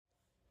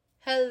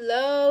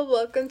Hello,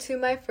 welcome to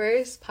my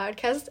first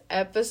podcast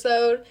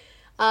episode.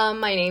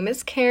 My name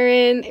is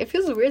Karen. It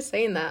feels weird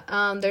saying that.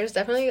 There's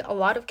definitely a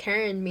lot of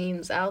Karen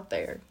memes out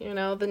there. You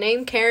know, the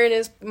name Karen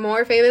is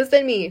more famous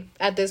than me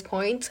at this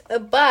point.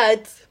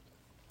 But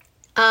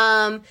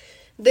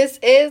this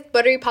is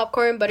Buttery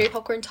Popcorn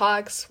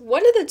Talks,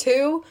 one of the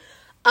two.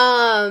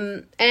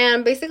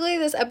 And basically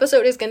this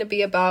episode is gonna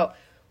be about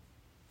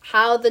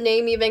how the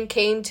name even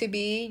came to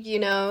be.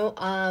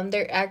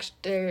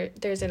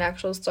 There's an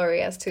actual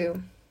story as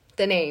to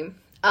the name,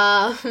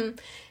 and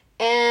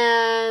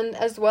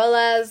as well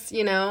as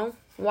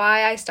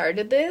why I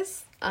started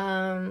this,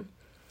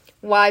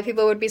 why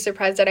people would be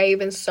surprised that I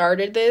even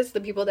started this, the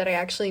people that I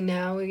actually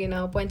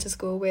know, went to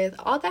school with,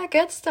 all that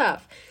good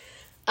stuff.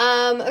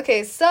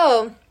 Okay,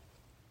 so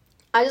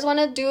I just want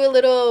to do a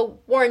little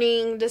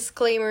warning,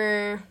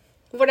 disclaimer,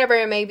 whatever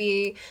it may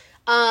be.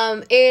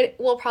 It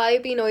will probably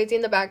be noisy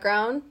in the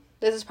background.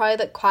 This is probably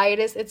the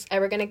quietest it's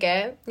ever gonna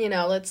get.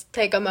 Let's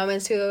take a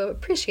moment to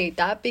appreciate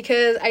that,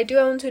 because I do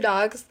own two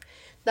dogs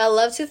that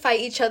love to fight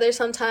each other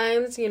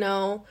sometimes.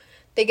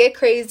 They get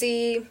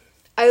crazy.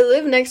 I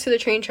live next to the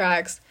train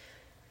tracks,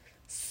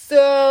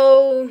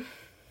 so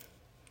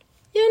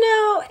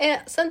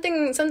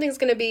something's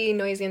gonna be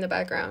noisy in the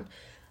background.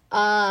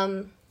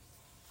 I'm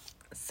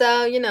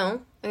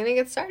gonna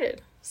get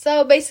started.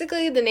 So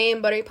basically, the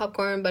name Buttery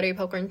Popcorn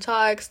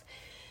Talks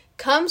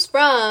comes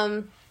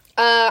from,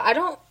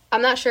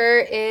 I'm not sure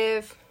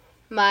if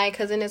my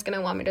cousin is going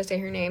to want me to say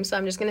her name, so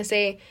I'm just going to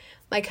say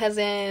my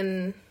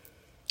cousin,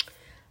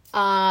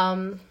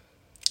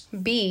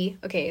 B.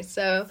 Okay,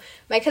 so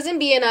my cousin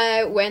B and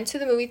I went to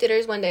the movie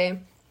theaters one day.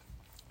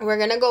 We're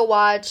going to go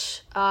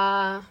watch,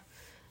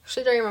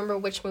 actually don't remember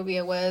which movie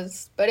it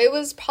was, but it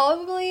was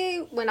probably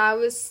when I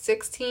was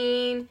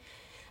 16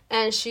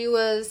 and she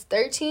was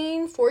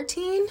 13,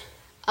 14.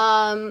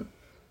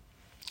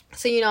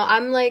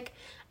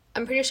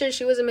 I'm pretty sure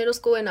she was in middle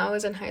school and I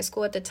was in high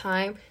school at the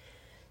time.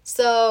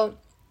 So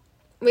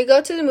we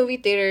go to the movie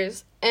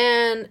theaters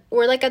and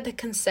we're like at the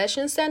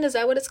concession stand. Is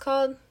that what it's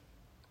called?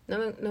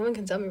 No one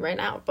can tell me right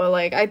now, but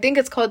I think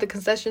it's called the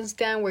concession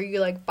stand, where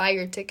you buy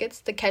your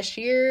tickets, the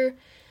cashier,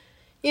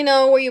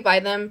 where you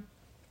buy them.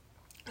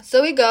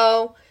 So we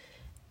go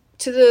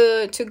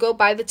to go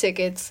buy the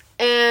tickets,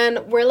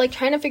 and we're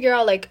trying to figure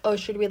out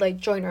should we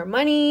join our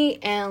money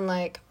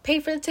and pay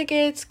for the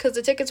tickets, because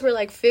the tickets were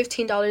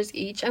 $15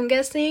 each, I'm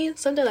guessing,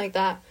 something like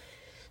that.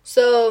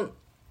 So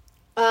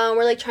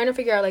we're trying to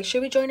figure out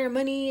should we join our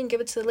money and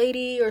give it to the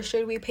lady, or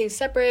should we pay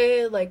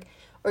separate,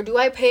 or do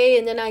I pay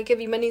and then I give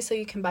you money so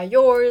you can buy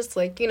yours,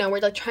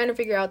 we're trying to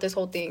figure out this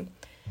whole thing.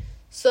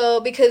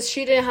 So because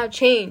she didn't have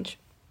change,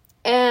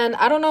 and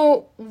I don't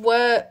know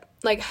what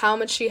how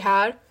much she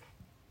had,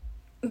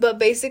 but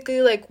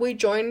basically, we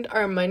joined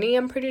our money.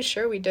 I'm pretty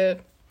sure we did.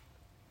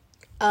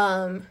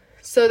 So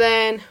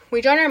then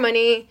we join our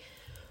money.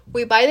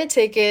 We buy the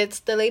tickets.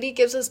 The lady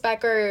gives us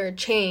back our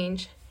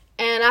change.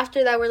 And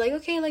after that, we're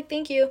okay,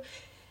 thank you.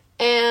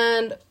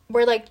 And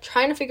we're,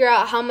 trying to figure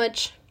out how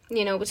much,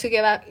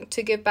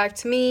 to give back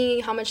to me,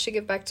 how much to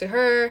give back to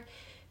her,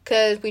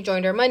 because we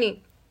joined our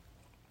money.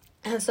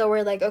 And so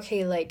we're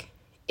okay,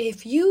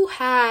 if you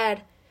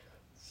had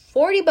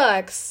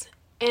 $40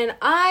 and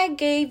I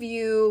gave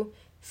you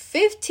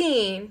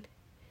 15,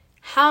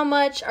 how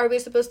much are we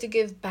supposed to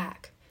give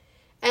back?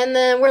 And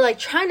then we're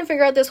trying to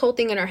figure out this whole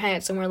thing in our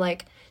heads, and we're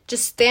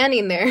just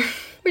standing there.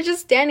 We're just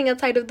standing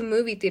outside of the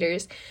movie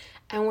theaters,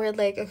 and we're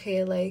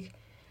okay,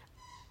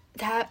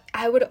 that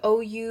I would owe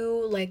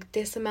you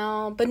this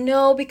amount, but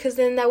no, because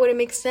then that wouldn't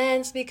make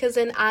sense, because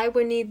then I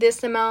would need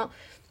this amount.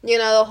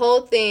 The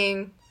whole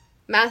thing,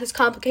 math is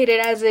complicated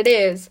as it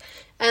is,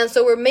 and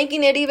so we're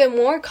making it even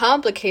more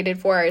complicated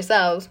for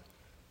ourselves.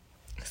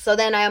 So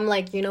then I'm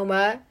you know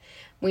what?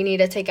 We need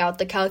to take out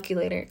the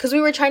calculator. Because we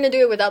were trying to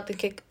do it without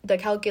the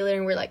calculator.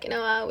 And we're you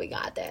know what? We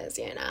got this,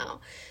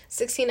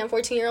 16 and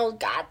 14-year-olds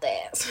got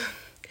this.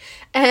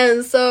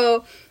 And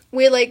so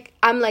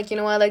I'm you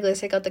know what? Let's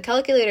take out the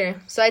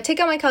calculator. So I take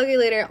out my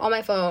calculator on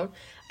my phone.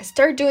 I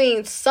start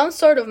doing some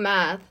sort of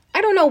math.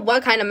 I don't know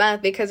what kind of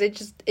math, because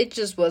it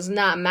just was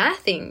not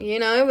mathing.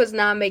 It was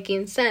not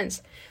making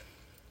sense.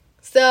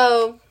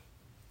 So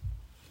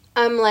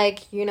I'm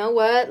you know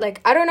what?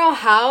 I don't know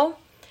how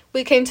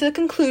we came to the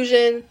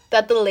conclusion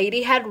that the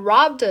lady had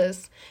robbed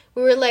us.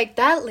 We were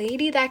that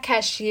lady, that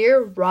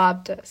cashier,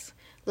 robbed us.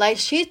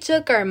 She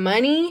took our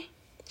money.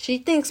 She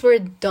thinks we're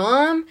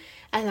dumb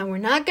and that we're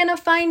not gonna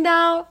find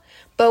out.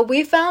 But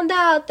we found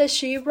out that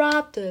she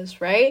robbed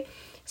us, right?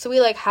 So we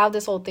have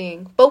this whole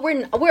thing. But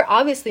we're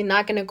obviously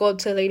not gonna go up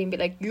to the lady and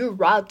be you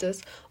robbed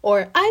us,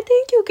 or I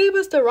think you gave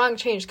us the wrong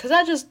change, because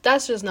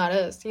that's just not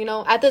us.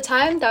 At the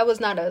time, that was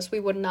not us. We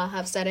would not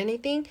have said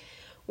anything.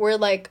 We're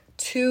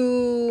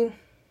too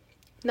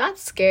not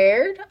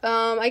scared,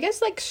 I guess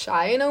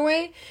shy in a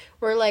way.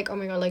 We're oh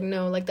my god,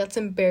 no, that's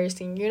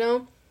embarrassing,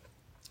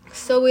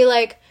 So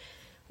we're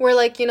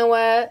you know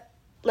what,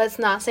 let's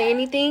not say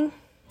anything,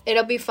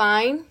 it'll be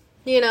fine,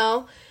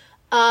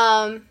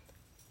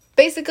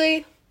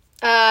 basically,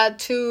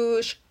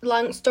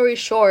 long story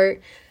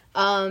short,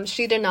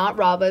 She did not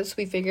rob us.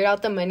 We figured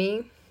out the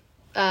money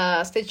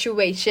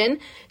situation.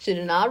 She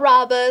did not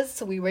rob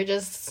us. We were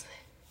just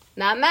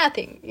not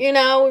mathing, we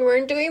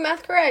weren't doing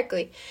math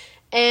correctly.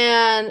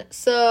 And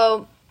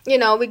so,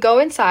 we go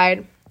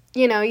inside.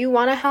 You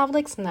want to have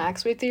like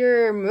snacks with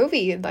your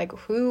movie. Like,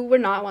 who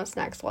would not want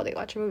snacks while they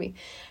watch a movie?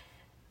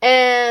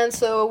 And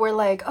so we're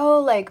like, oh,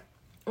 like,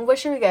 what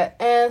should we get?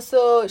 And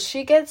so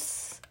she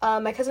gets,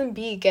 my cousin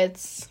B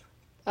gets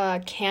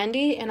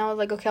candy, and I was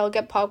like, okay, I'll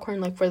get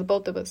popcorn, like, for the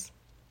both of us.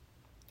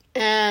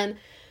 And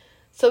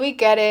so we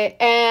get it,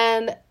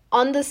 and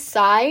on the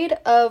side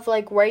of,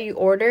 like, where you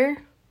order,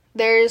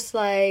 there's,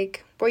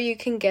 like, where you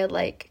can get,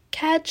 like,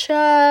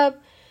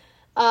 ketchup,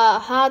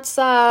 hot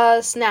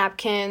sauce,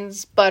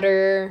 napkins,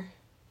 butter,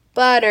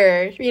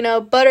 butter,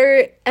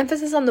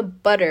 emphasis on the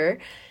butter,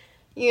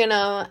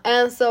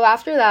 and so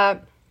after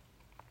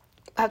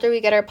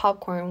we get our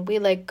popcorn, we,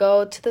 like,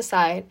 go to the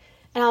side,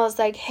 and I was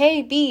like,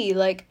 hey, B,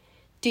 like,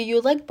 do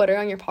you like butter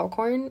on your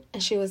popcorn?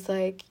 And she was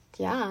like,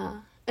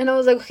 yeah. And I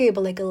was like, okay,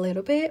 but, like, a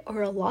little bit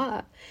or a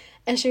lot?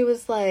 And she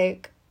was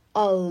like,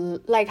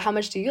 oh, like, how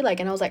much do you like?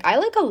 And I was like, I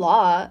like a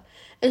lot.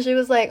 And she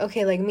was like,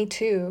 okay, like, me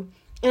too.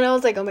 And I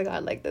was like, oh my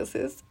god, like, this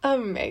is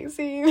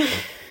amazing.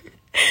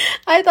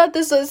 I thought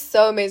this was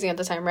so amazing at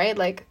the time, right?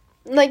 Like,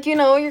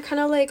 you're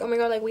kind of like, oh my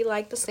god, like, we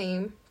like the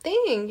same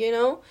thing,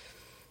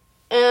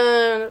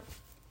 And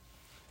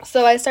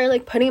so I started,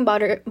 like, putting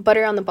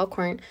butter on the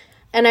popcorn.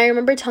 And I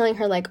remember telling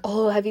her, like,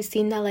 oh, have you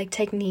seen that, like,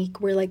 technique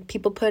where, like,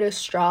 people put a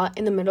straw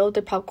in the middle of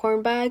their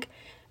popcorn bag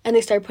and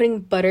they start putting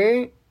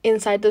butter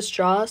inside the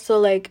straw so,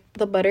 like,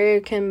 the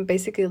butter can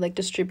basically, like,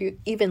 distribute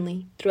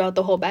evenly throughout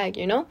the whole bag,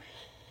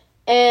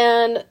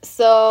 And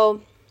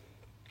so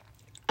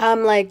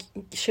I'm like,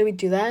 should we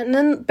do that? And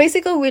then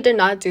basically we did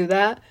not do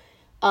that.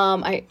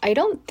 I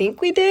don't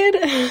think we did.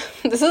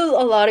 This was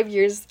a lot of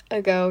years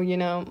ago,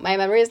 My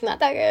memory is not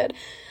that good.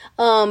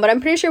 But I'm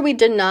pretty sure we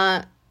did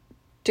not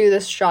do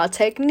the straw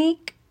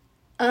technique.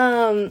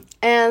 And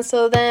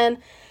so then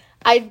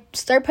I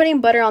start putting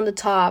butter on the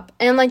top.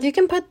 And, like, you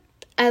can put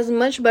as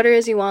much butter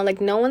as you want.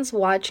 Like, no one's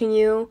watching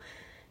you.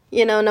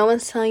 No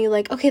one's telling you,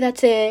 like, okay,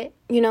 that's it.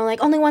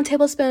 Like, only 1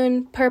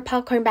 tablespoon per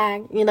popcorn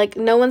bag. Like,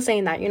 no one's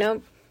saying that,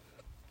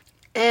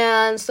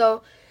 And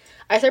so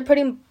I start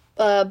putting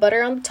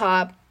butter on the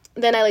top.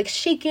 Then I, like,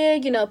 shake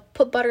it,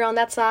 put butter on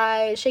that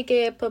side. Shake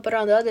it, put butter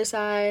on the other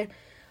side.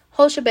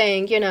 Whole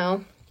shebang,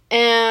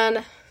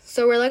 And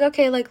so we're like,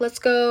 okay, like, let's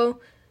go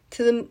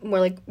to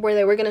where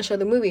they were going to show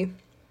the movie.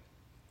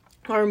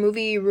 Or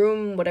movie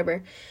room,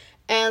 whatever.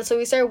 And so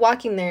we started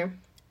walking there.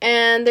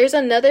 And there's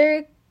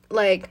another,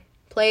 like,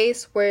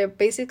 place where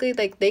basically,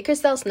 like, they could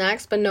sell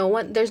snacks, but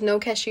there's no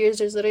cashiers.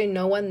 There's literally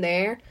no one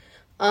there.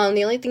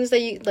 The only things that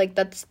you, like,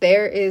 that's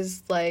there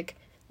is, like,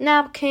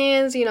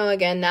 napkins,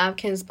 again,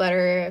 napkins,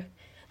 butter,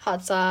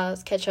 hot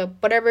sauce, ketchup,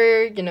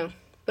 whatever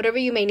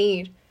you may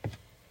need.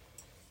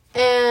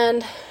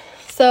 And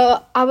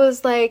so I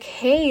was like,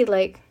 hey,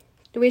 like,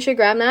 we should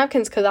grab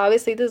napkins because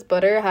obviously this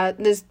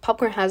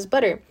popcorn has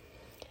butter.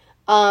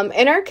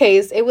 In our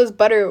case, it was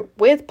butter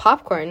with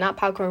popcorn, not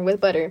popcorn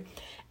with butter.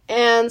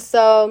 And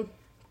so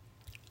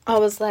I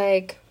was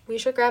like, we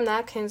should grab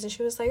napkins. And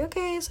she was like,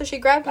 okay. So she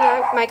grabbed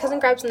my cousin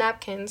grabs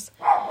napkins.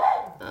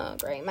 Oh,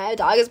 great. My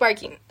dog is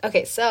barking.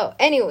 Okay, so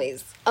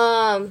anyways,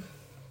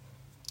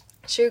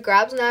 she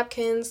grabs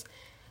napkins.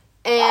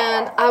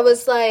 And I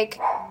was like,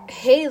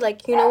 hey,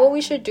 like, you know what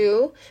we should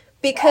do?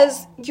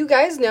 Because you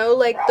guys know,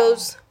 like,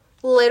 those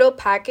little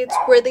packets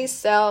where they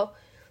sell,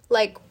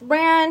 like,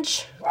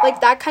 ranch, like,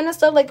 that kind of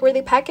stuff, like, where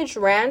they package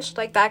ranch,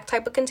 like, that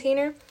type of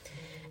container.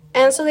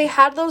 And so they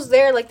had those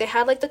there, like, they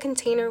had, like, the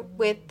container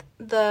with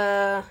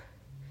the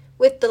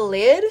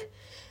lid.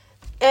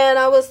 And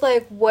I was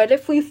like, what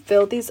if we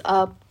fill these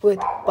up with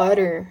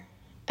butter?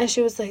 And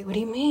she was like, what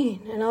do you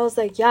mean? And I was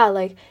like, yeah,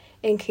 like,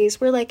 in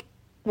case we're, like,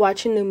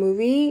 watching the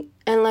movie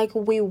and, like,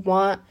 we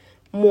want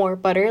more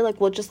butter, like,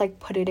 we'll just, like,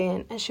 put it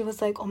in. And she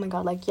was like, oh my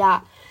god, like,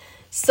 yeah.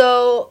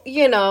 So,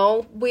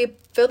 we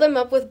fill them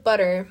up with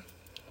butter.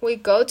 We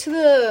go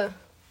to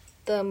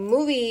the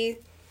movie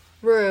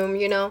room,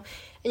 and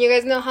you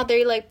guys know how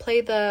they, like,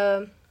 play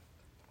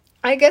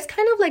I guess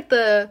kind of like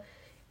the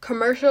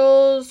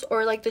commercials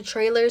or, like, the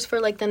trailers for,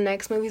 like, the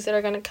next movies that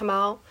are gonna come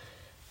out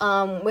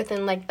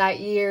within, like, that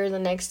year, the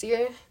next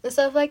year, and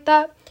stuff like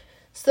that.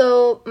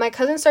 So my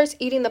cousin starts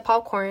eating the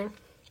popcorn,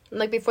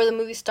 like, before the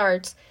movie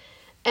starts.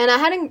 And I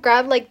hadn't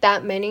grabbed, like,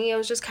 that many. I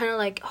was just kind of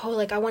like, oh,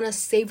 like, I want to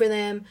savor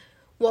them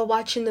while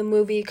watching the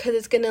movie because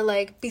it's gonna,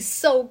 like, be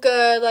so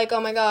good. Like, oh,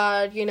 my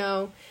God,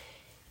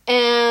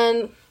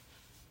 And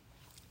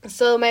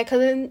so my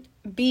cousin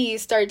B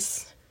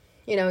starts,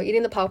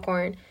 eating the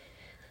popcorn.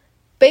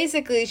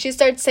 Basically, she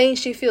starts saying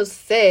she feels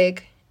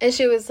sick. And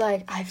she was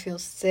like, I feel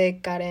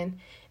sick, Karen.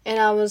 And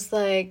I was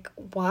like,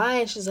 why?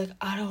 And she's like,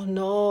 I don't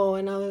know.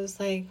 And I was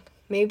like,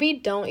 maybe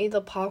don't eat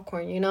the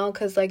popcorn,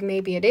 because, like,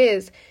 maybe it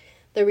is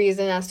the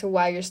reason as to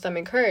why your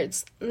stomach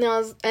hurts. And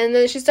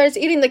then she starts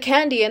eating the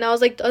candy, and I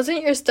was like,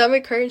 doesn't your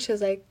stomach hurt? And she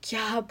was like,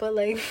 yeah, but,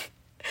 like,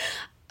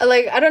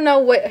 like, I don't know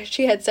what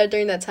she had said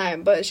during that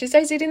time, but she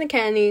starts eating the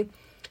candy.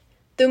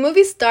 The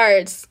movie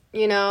starts,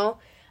 you know,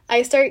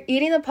 I start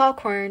eating the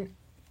popcorn,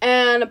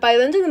 and by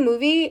the end of the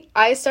movie,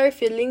 I start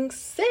feeling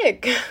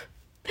sick.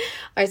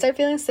 I start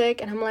feeling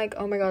sick, and I'm like,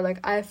 oh my god,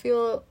 like, I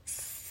feel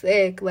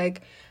sick.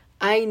 Like,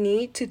 I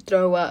need to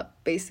throw up,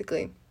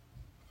 basically.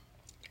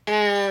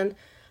 And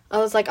I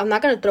was like, I'm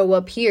not gonna throw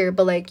up here,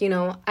 but, like, you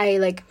know, I,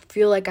 like,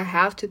 feel like I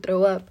have to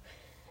throw up.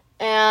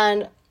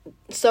 And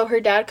so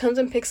her dad comes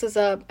and picks us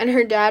up, and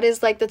her dad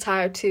is, like, the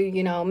type to,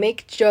 you know,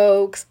 make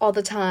jokes all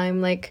the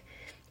time, like,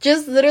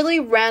 just literally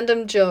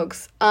random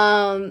jokes.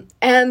 And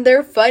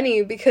they're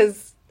funny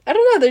because, I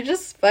don't know, they're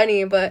just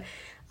funny, but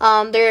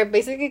they're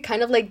basically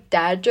kind of like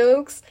dad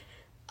jokes.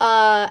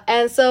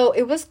 And so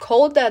it was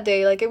cold that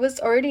day, like, it was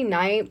already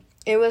night,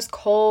 it was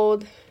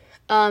cold.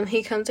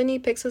 He comes and he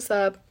picks us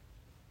up,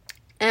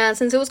 and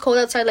since it was cold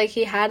outside, like,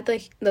 he had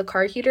the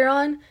car heater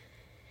on.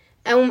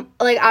 And,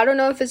 like, I don't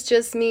know if it's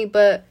just me,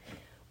 but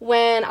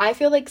when I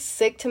feel, like,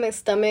 sick to my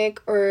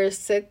stomach, or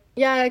sick,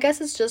 yeah, I guess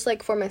it's just,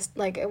 like, for my,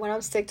 like, when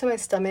I'm sick to my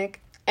stomach,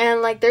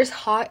 and, like, there's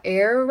hot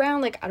air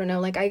around, like, I don't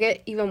know, like, I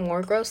get even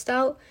more grossed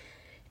out,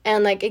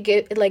 and, like,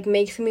 it like,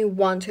 makes me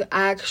want to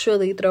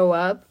actually throw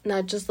up,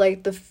 not just,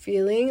 like, the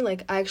feeling,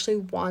 like, I actually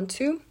want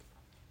to.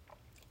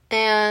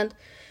 And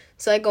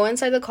so I go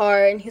inside the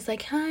car, and he's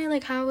like, hi,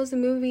 like, how was the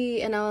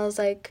movie? And I was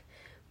like,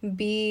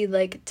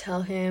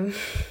 tell him.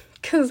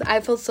 Because I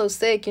felt so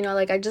sick, you know,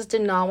 like, I just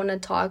did not want to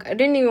talk. I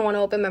didn't even want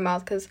to open my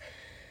mouth because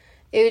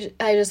I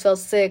just felt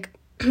sick.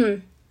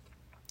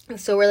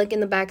 So we're, like, in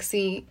the back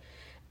seat,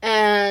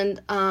 and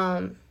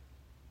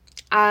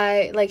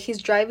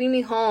he's driving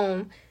me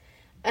home,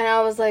 and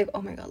I was like,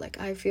 oh my god, like,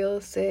 I feel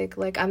sick,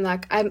 like, I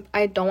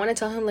don't want to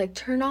tell him, like,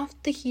 turn off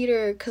the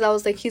heater, because I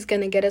was like, he's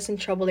gonna get us in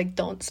trouble, like,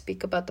 don't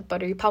speak about the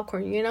buttery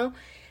popcorn, you know.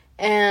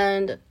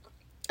 And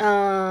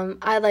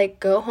I, like,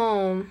 go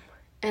home,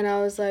 and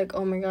I was like,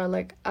 oh my god,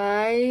 like,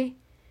 I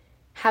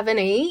haven't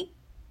ate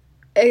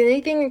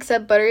anything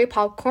except buttery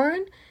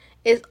popcorn.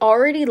 It's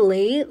already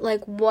late.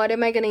 Like, what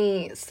am I gonna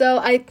eat? So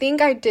I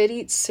think I did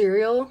eat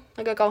cereal.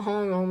 Like, I got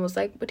home, and mom was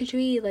like, what did you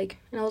eat? Like,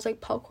 and I was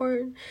like,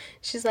 popcorn.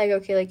 She's like,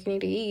 okay, like, you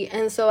need to eat.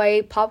 And so I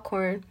ate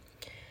popcorn,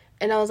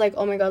 and I was like,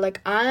 oh my god,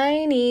 like,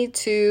 I need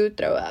to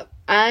throw up.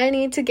 I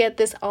need to get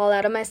this all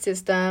out of my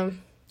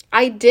system.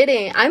 I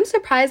didn't. I'm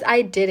surprised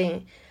I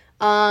didn't.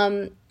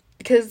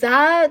 Because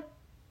that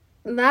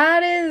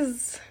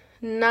is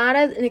not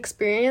an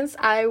experience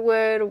I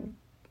would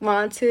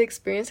want to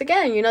experience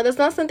again. You know, that's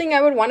not something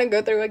I would want to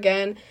go through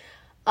again.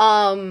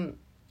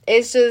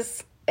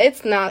 It's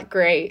not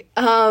great.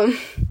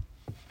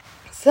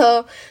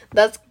 So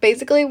that's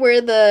basically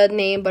where the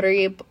name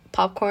buttery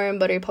popcorn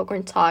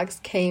talks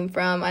came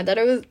from. I thought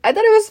it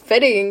was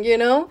fitting, you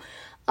know,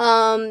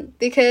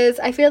 because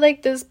I feel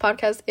like this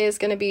podcast is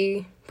gonna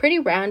be pretty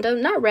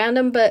random, not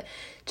random, but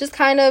just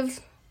kind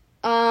of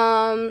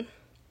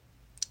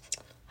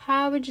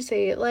how would you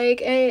say it?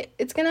 Like,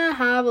 it's gonna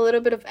have a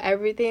little bit of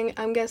everything,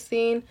 I'm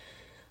guessing.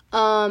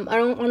 I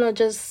don't want to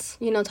just,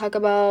 you know, talk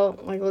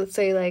about, like, let's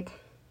say, like,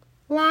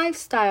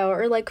 lifestyle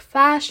or, like,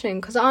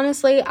 fashion, because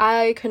honestly,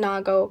 I could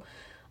not go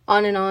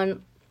on and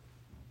on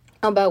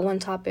about one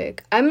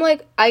topic.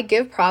 I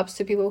give props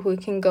to people who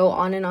can go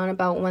on and on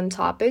about one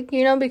topic,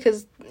 you know,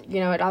 because, you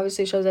know, it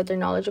obviously shows that they're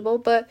knowledgeable,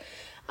 but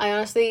I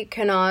honestly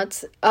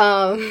cannot.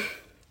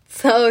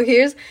 So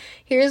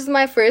here's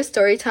my first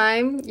story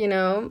time, you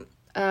know.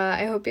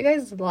 I hope you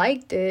guys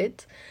liked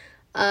it.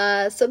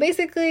 So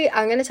basically,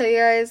 I'm gonna tell you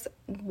guys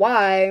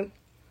why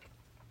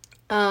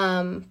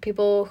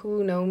people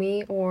who know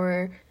me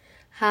or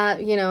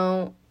have, you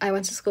know, I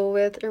went to school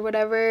with or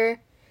whatever,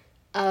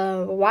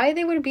 why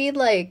they would be,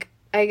 like,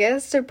 I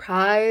guess,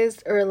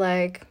 surprised, or,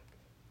 like,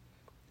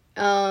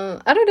 I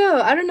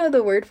don't know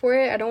the word for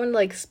it. I don't want to,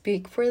 like,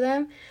 speak for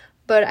them,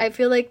 but I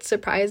feel like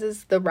surprise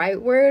is the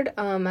right word,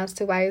 as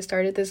to why I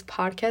started this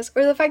podcast,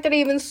 or the fact that I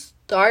even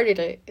started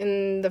it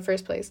in the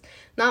first place.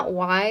 Not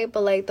why,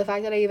 but, like, the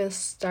fact that I even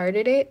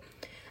started it.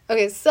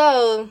 Okay,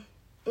 so,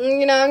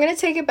 you know, I'm gonna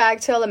take it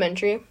back to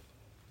elementary.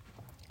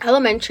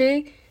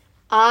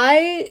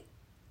 I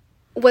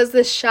was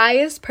the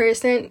shyest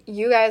person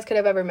you guys could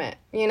have ever met.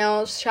 You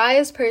know,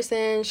 shyest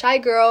person, shy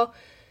girl,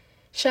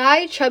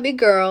 shy chubby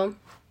girl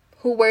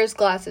who wears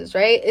glasses,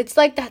 right? It's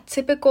like that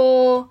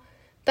typical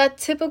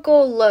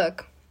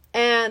look.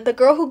 And the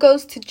girl who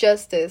goes to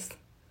Justice,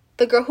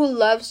 the girl who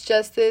loves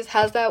Justice,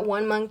 has that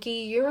one monkey.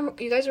 You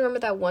guys remember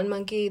that one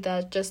monkey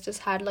that Justice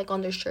had, like,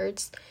 on their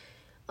shirts?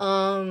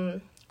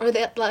 Or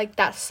that, like,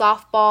 that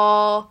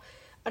softball.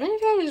 I don't know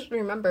if you guys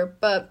remember,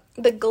 but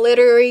the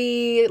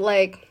glittery,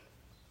 like,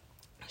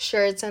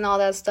 shirts and all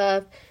that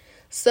stuff.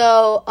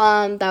 So,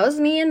 that was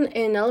me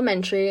in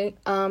elementary.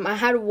 I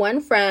had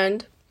one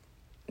friend,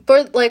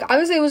 but, like,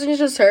 obviously it wasn't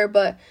just her,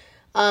 but,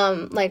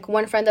 like,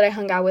 one friend that I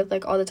hung out with,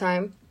 like, all the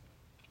time.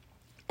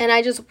 And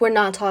I just would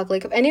not talk.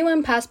 Like, if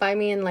anyone passed by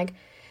me and, like,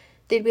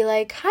 they'd be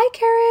like, hi,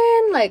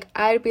 Karen, like,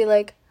 I'd be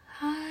like,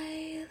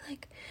 hi,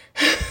 like,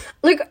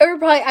 like,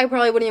 I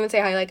probably wouldn't even say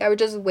hi. Like, I would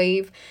just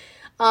wave.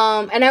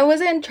 And I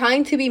wasn't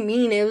trying to be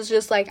mean. It was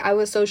just like I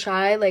was so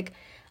shy. Like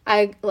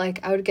I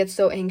would get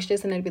so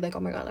anxious, and I'd be like, oh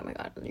my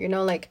god, you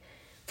know, like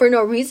for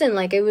no reason.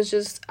 Like it was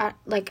just I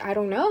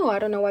don't know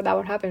why that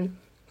would happen.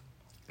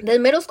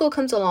 Then middle school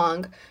comes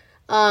along.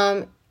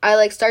 I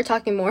like start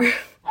talking more.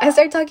 I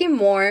start talking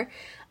more.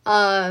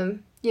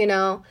 You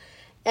know,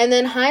 and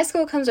then high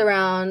school comes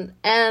around,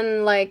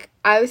 and like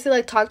I obviously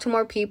like talk to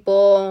more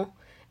people.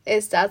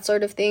 It's that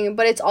sort of thing,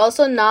 but it's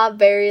also not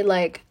very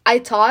like I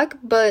talk,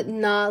 but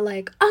not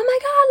like oh my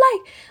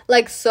god,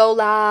 like so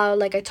loud.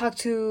 Like I talk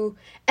to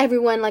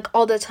everyone like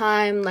all the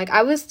time. Like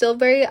I was still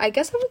very, I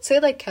guess I would say,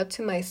 like kept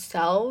to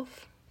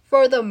myself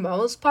for the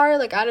most part.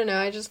 Like I don't know,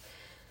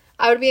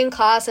 I would be in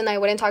class and I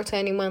wouldn't talk to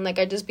anyone. Like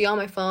I'd just be on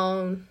my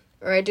phone,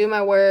 or I do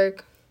my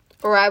work,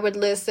 or I would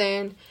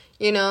listen.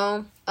 You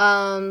know,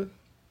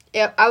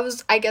 yeah,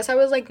 I guess I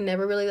was like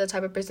never really the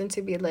type of person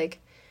to be like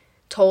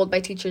told by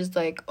teachers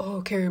like,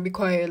 oh Karen, be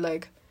quiet,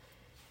 like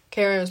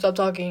Karen, stop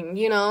talking,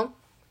 you know.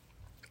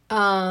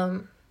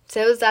 So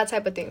it was that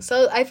type of thing.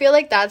 So I feel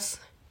like that's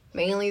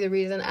mainly the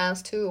reason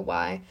as to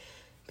why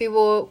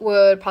people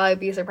would probably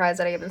be surprised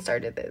that I even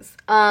started this.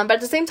 But at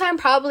the same time,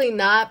 probably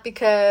not,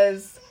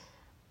 because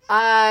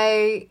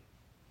I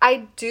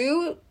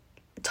do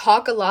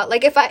talk a lot.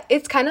 Like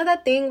it's kind of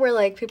that thing where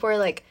like people are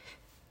like,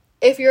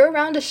 if you're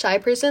around a shy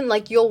person,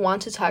 like, you'll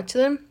want to talk to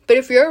them. But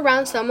if you're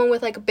around someone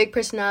with, like, a big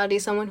personality,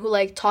 someone who,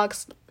 like,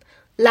 talks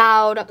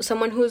loud,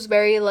 someone who's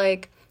very,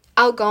 like,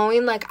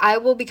 outgoing, like, I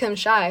will become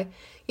shy,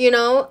 you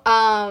know?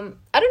 I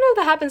don't know if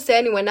that happens to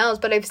anyone else,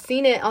 but I've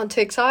seen it on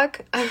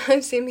TikTok.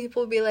 I've seen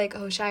people be, like,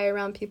 oh, shy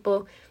around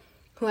people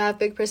who have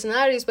big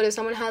personalities. But if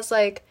someone has,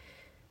 like,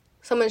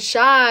 someone's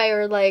shy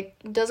or, like,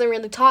 doesn't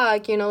really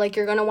talk, you know, like,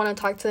 you're going to want to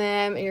talk to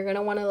them, and you're going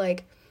to want to,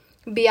 like,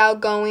 be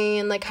outgoing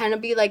and like kind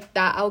of be like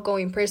that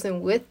outgoing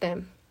person with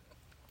them,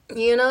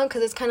 you know,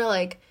 because it's kind of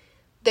like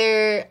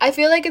I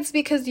feel like it's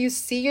because you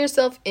see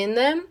yourself in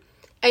them,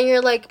 and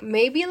you're like,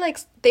 maybe like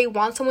they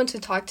want someone to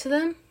talk to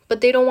them,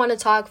 but they don't want to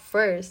talk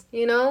first,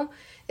 you know.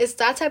 It's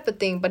that type of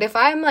thing. But if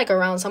I'm like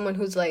around someone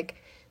who's like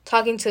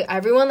talking to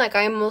everyone, like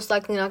I'm most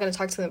likely not going to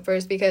talk to them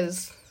first,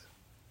 because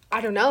I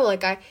don't know,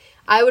 like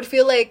I would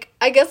feel like,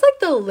 I guess, like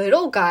the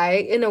little guy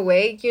in a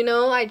way, you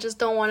know. I just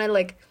don't want to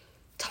like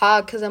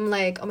talk, because I'm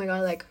like, oh my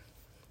god, like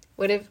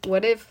what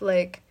if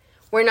like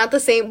we're not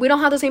the same, we don't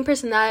have the same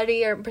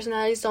personality, or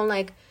personalities don't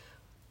like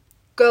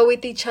go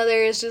with each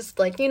other. It's just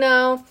like, you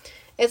know,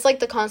 it's like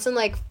the constant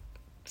like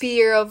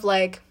fear of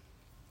like,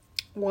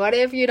 what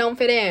if you don't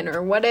fit in,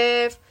 or what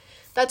if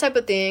that type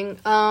of thing.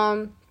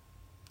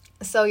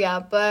 So yeah,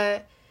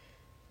 but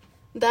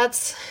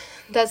that's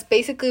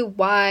basically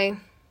why,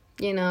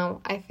 you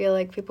know, I feel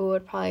like people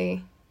would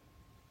probably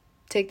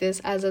take this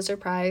as a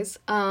surprise.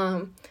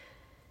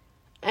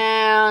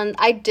 And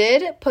I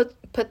did put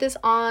this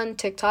on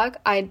TikTok.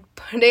 I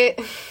put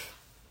it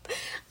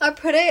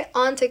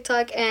on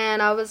TikTok,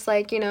 and I was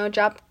like, you know,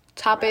 drop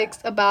topics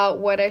about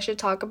what I should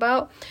talk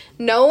about.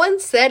 No one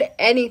said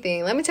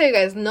anything. Let me tell you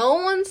guys, no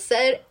one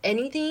said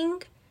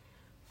anything.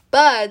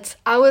 But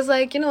I was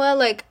like, you know what,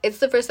 like, it's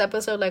the first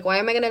episode. Like, why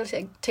am I gonna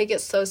take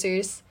it so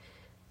serious?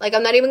 Like,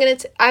 I'm not even gonna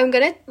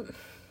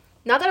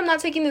not that I'm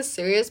not taking this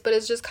serious, but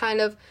it's just kind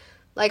of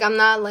like, I'm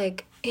not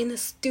like in the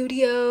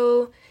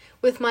studio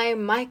with my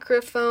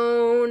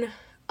microphone,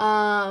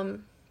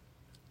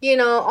 you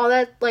know, all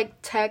that like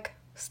tech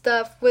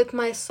stuff with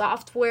my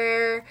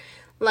software.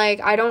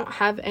 Like, I don't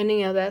have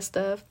any of that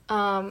stuff,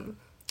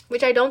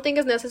 which I don't think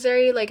is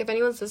necessary. Like, if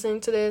anyone's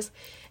listening to this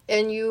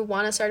and you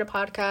want to start a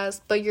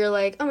podcast, but you're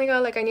like, oh my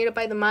god, like, I need to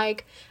buy the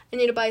mic, I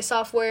need to buy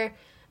software,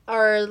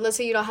 or let's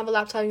say you don't have a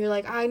laptop and you're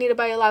like, I need to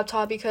buy a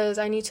laptop because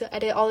I need to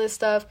edit all this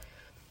stuff.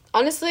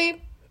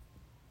 Honestly,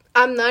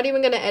 I'm not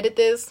even gonna edit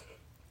this.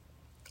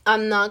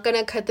 I'm not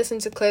gonna cut this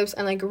into clips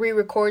and like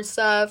re-record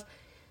stuff.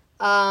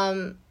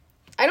 I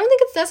don't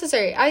think it's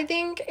necessary. I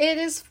think it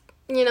is,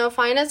 you know,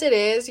 fine as it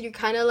is. You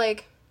kind of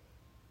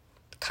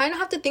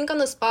have to think on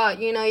the spot,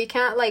 you know. You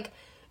can't like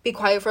be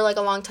quiet for like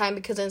a long time,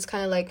 because then it's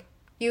kind of like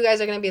you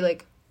guys are gonna be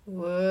like,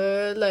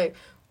 what, like,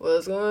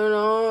 what's going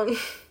on?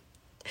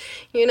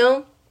 You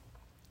know.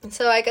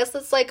 So I guess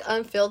it's like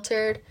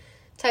unfiltered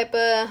type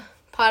of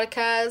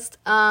podcast.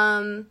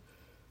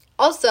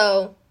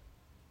 Also,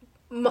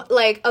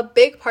 like, a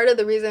big part of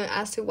the reason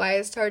as to why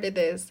I started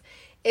this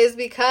is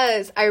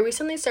because I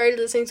recently started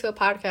listening to a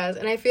podcast,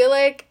 and I feel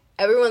like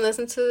everyone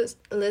listens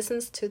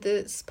to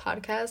this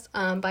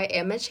podcast by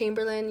Emma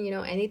Chamberlain. You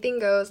know, Anything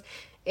Goes.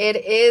 It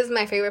is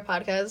my favorite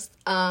podcast.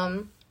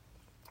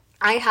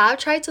 I have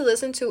tried to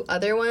listen to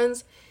other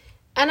ones,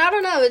 and I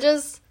don't know,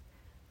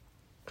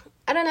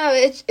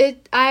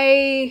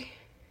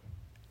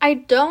 I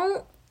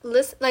don't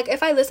listen, like,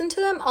 if I listen to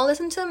them, I'll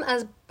listen to them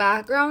as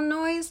background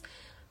noise,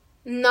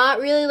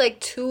 not really like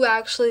to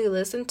actually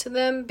listen to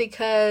them,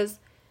 because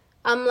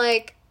I'm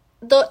like,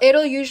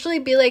 it'll usually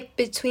be like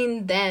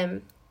between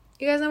them.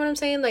 You guys know what I'm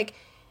saying? Like,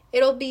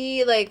 it'll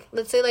be like,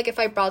 let's say like if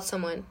I brought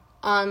someone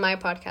on my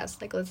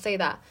podcast, like let's say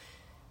that,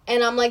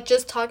 and I'm like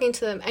just talking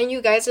to them, and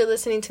you guys are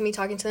listening to me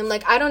talking to them.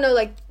 Like, I don't know,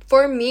 like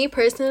for me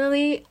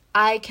personally,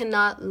 I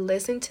cannot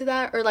listen to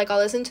that, or like I'll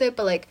listen to it,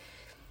 but like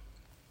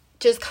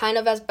just kind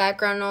of as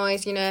background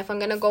noise, you know, if I'm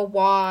gonna go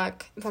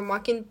walk, if I'm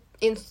walking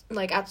in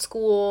like at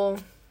school,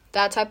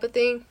 that type of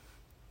thing.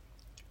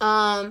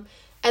 And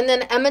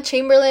then Emma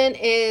Chamberlain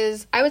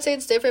is, I would say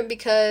it's different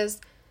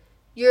because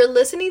you're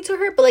listening to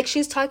her, but like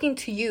she's talking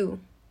to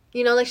you,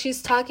 you know, like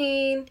she's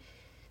talking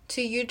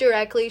to you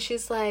directly.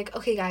 She's like,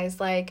 okay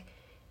guys, like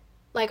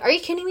are you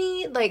kidding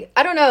me? Like,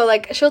 I don't know,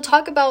 like she'll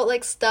talk about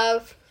like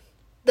stuff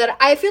that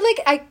I feel like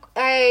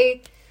I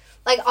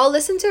like I'll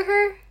listen to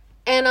her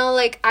and I'll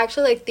like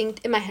actually like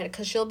think in my head,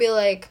 because she'll be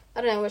like,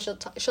 I don't know what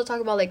she'll talk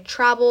about, like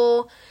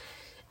travel,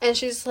 and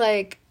she's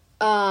like,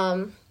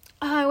 oh,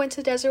 I went to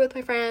the desert with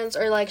my friends,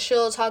 or like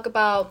she'll talk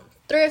about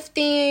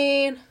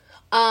thrifting,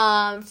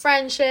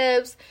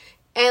 friendships,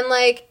 and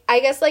like I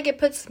guess like it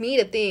puts me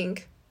to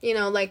think, you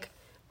know, like,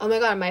 oh my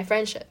god, my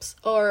friendships,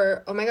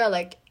 or oh my god,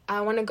 like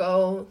I want to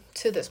go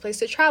to this place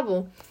to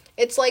travel.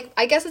 It's like,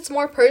 I guess it's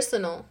more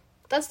personal.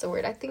 That's the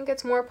word. I think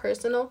it's more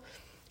personal,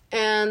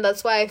 and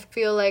that's why I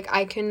feel like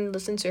I can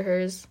listen to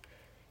hers,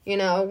 you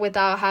know,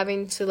 without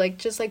having to like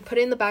just like put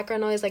in the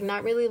background noise, like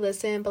not really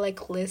listen, but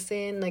like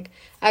listen, like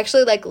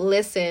actually like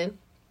listen,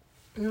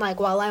 like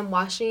while I'm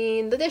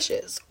washing the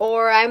dishes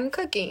or I'm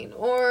cooking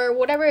or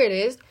whatever it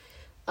is.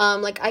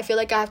 Like I feel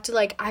like I have to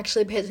like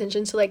actually pay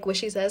attention to like what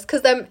she says,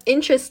 because I'm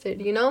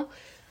interested, you know.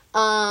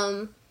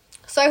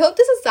 So I hope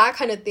this is that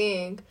kind of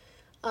thing.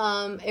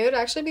 It would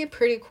actually be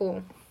pretty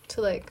cool to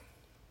like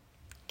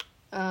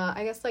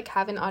I guess like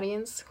have an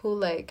audience who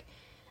like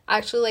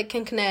actually like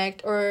can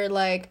connect, or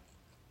like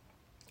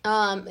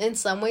in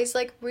some ways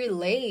like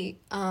relate,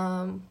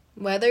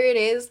 whether it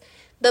is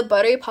the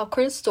buttery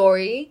popcorn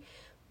story,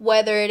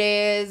 whether it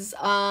is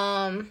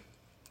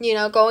you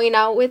know, going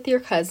out with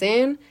your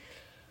cousin,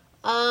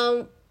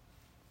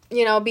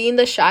 you know, being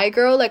the shy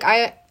girl, like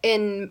I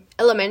in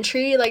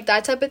elementary, like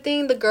that type of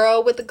thing, the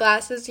girl with the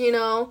glasses, you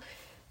know,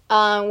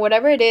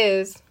 whatever it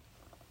is.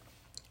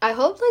 I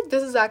hope like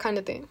this is that kind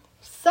of thing.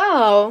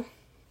 So,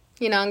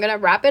 you know, I'm gonna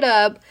wrap it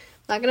up. I'm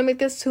not gonna make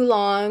this too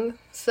long.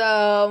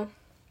 So,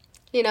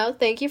 you know,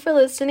 thank you for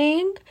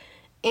listening,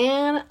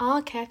 and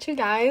I'll catch you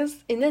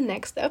guys in the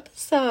next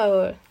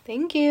episode.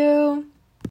 Thank you.